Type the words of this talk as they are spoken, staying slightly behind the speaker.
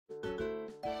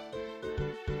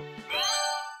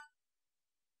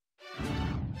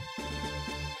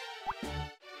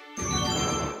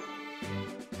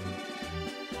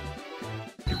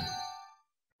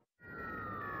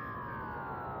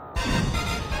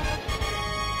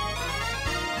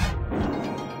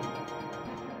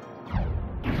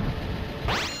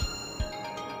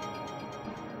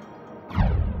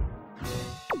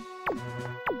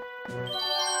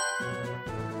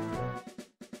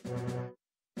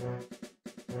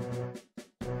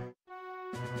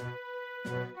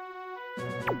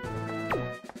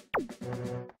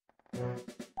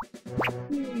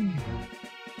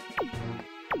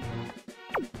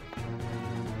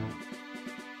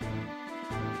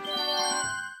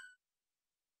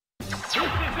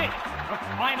The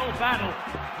final battle.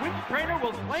 Which trainer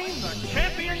will claim the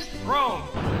champion's throne?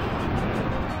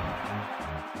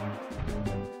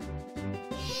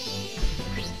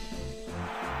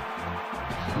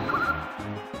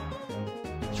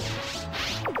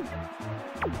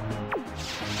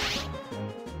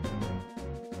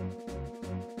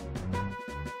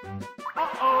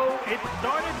 Uh-oh, it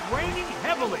started raining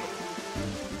heavily.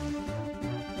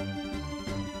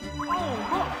 Oh,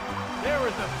 look, there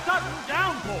is a sudden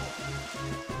downpour.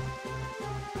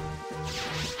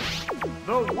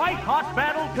 The white-hot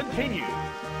battle continues.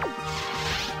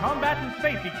 Combatants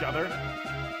face each other.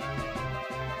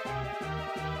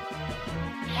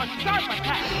 A sharp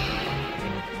attack.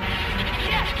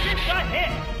 Yes, it's a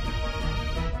hit.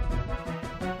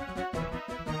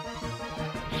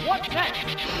 What's next?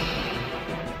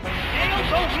 Nails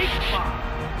the weak spot.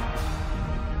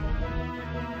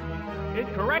 It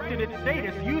corrected its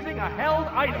status using a held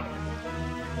item.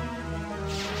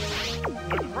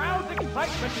 The crowd's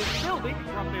excitement is building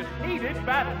from this heated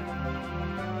battle.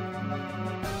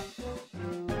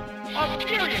 A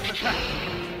furious attack.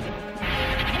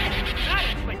 That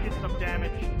inflicted some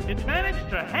damage. It managed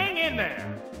to hang in there.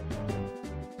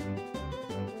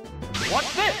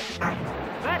 What's this?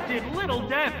 That did little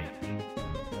damage.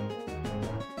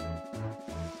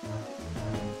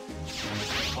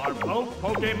 Are both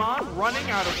Pokémon running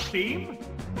out of steam?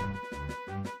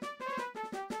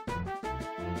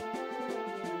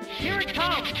 Here it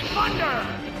comes! Thunder!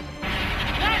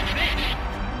 That's it!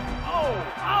 Oh!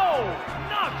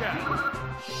 Knockout!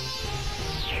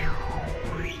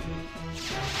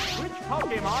 Which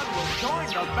Pokémon will join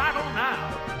the battle now?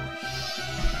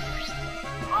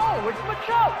 Oh, it's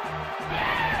Machoke!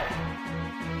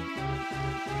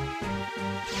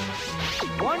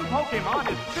 One Pokémon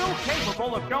is still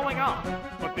capable of going on,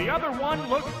 but the other one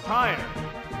looks tired.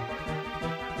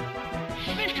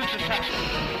 Vicious attack!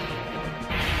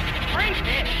 Great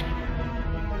hit!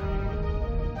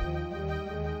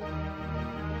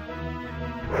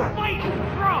 Fighting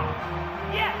throw!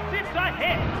 Yes, it's a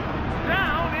hit!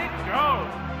 Down it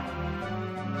goes!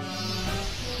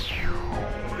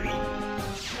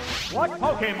 What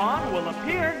Pokémon will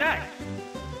appear next?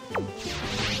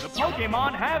 The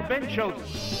Pokémon have been chosen.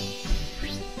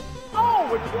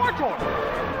 Oh, it's Wartortle!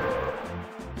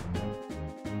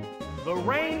 The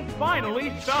rain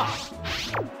finally stops.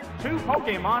 Two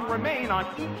Pokémon remain on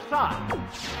each side.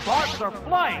 Sparks are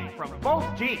flying from both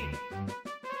teams.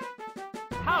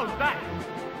 How's that?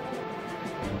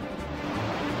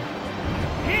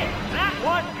 Hit! That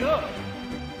was good!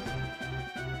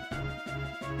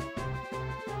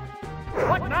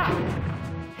 What now?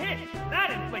 Hit!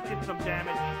 That inflicted some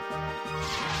damage.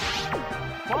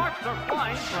 Sparks are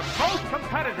flying from both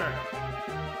competitors.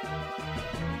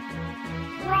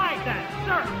 Ride that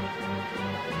surf!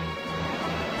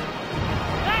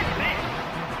 That's it!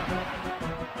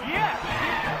 Yes,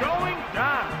 it's going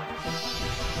down!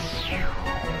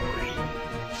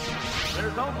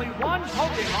 There's only one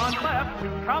Pokémon left to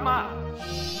come out.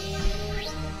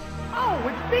 Oh,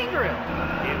 it's Beedrill!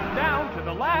 It's down to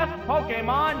the last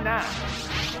Pokémon now.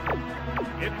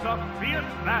 It's a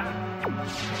fierce battle.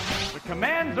 The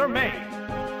commands are made.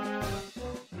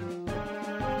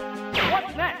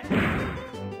 What's next?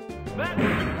 That was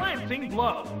a glancing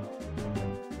blow.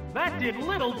 That did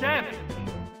little damage.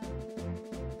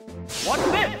 What's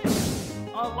this?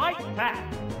 A light tap.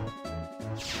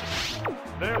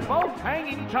 They're both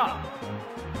hanging tough.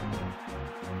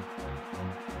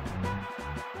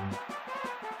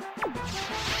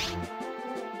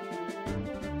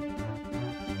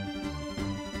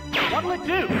 What'll it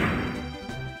do?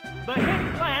 The hit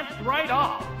glanced right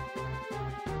off.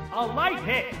 A light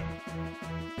hit.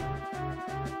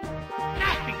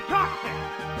 Nasty toxic!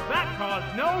 That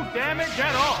caused no damage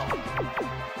at all.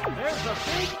 There's a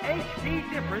big HP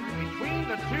difference between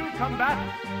the two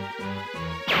combatants.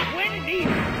 When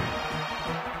needed.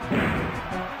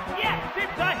 Yes,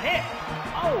 it's a hit.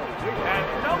 Oh, it has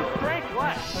no strength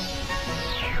left.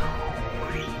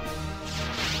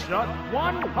 Just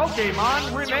one Pokémon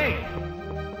remains.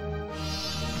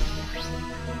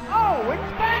 Oh, it's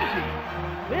Fancy!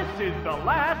 This is the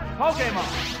last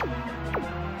Pokémon.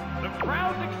 The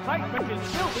crowd's excitement is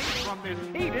building from this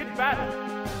heated battle.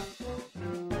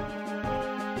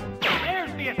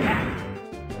 There's the attack.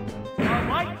 A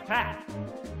light tap.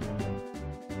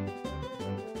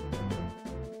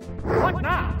 What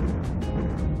now?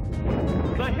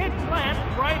 The hit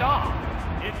glanced right off.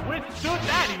 It withstood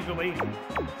that easily.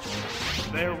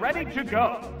 They're ready to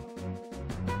go.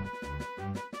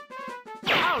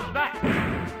 How's that?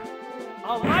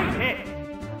 A light hit.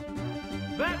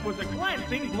 That was a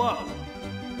glancing blow.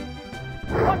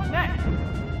 What's next?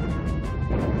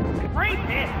 Great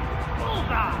hit!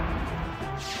 Bullseye!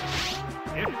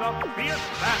 It's a fierce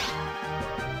battle.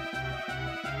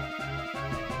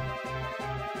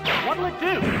 What'll it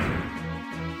do?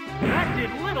 That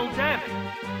did little damage.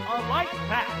 A light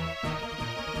pass.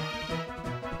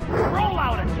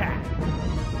 Rollout attack.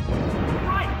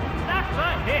 Right, that's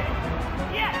a hit.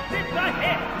 Yes, it's a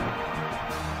hit.